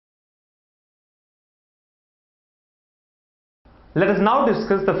Let us now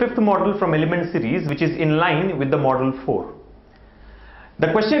discuss the fifth model from element series, which is in line with the model 4.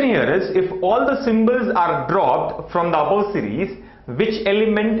 The question here is, if all the symbols are dropped from the above series, which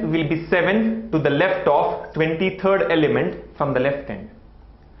element will be 7th to the left of 23rd element from the left hand?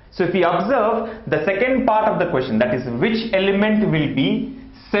 So if we observe the second part of the question, that is, which element will be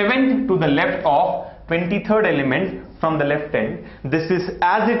 7th to the left of 23rd element from the left hand, this is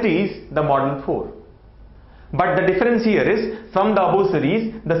as it is the model 4. But the difference here is, from the above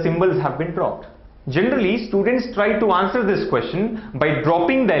series, the symbols have been dropped. Generally, students try to answer this question by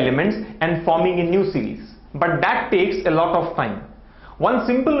dropping the elements and forming a new series. But that takes a lot of time. One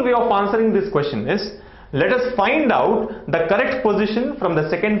simple way of answering this question is, let us find out the correct position from the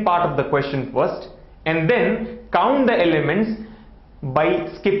second part of the question first, and then count the elements by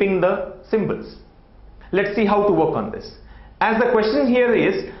skipping the symbols. Let's see how to work on this. As the question here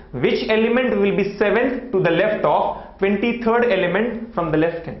is, which element will be 7th to the left of 23rd element from the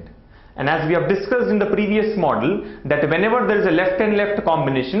left hand? And as we have discussed in the previous model, that whenever there is a left and left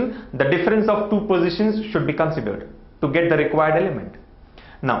combination, the difference of two positions should be considered to get the required element.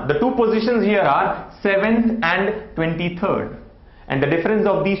 Now, the two positions here are 7th and 23rd, and the difference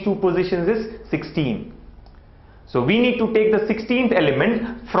of these two positions is 16. So we need to take the 16th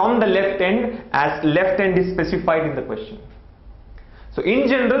element from the left end, as left end is specified in the question. So in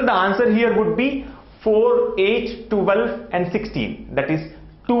general, the answer here would be 4, 8, 12 and 16. That is,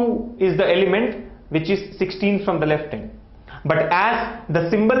 2 is the element which is 16 from the left end. But as the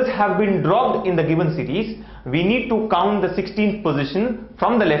symbols have been dropped in the given series, we need to count the 16th position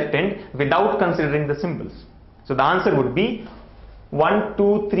from the left end without considering the symbols. So the answer would be 1,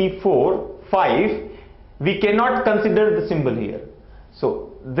 2, 3, 4, 5. We cannot consider the symbol here.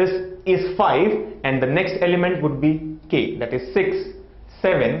 So this is 5, and the next element would be K, that is 6,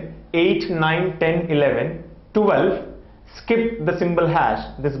 7, 8, 9, 10, 11, 12. Skip the symbol hash.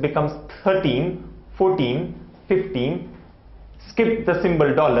 This becomes 13, 14, 15. Skip the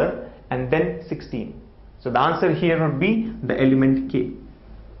symbol dollar, and then 16. So the answer here would be the element K.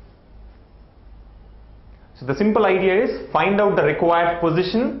 So the simple idea is, find out the required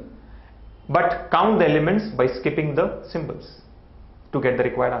position but count the elements by skipping the symbols to get the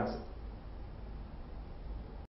required answer.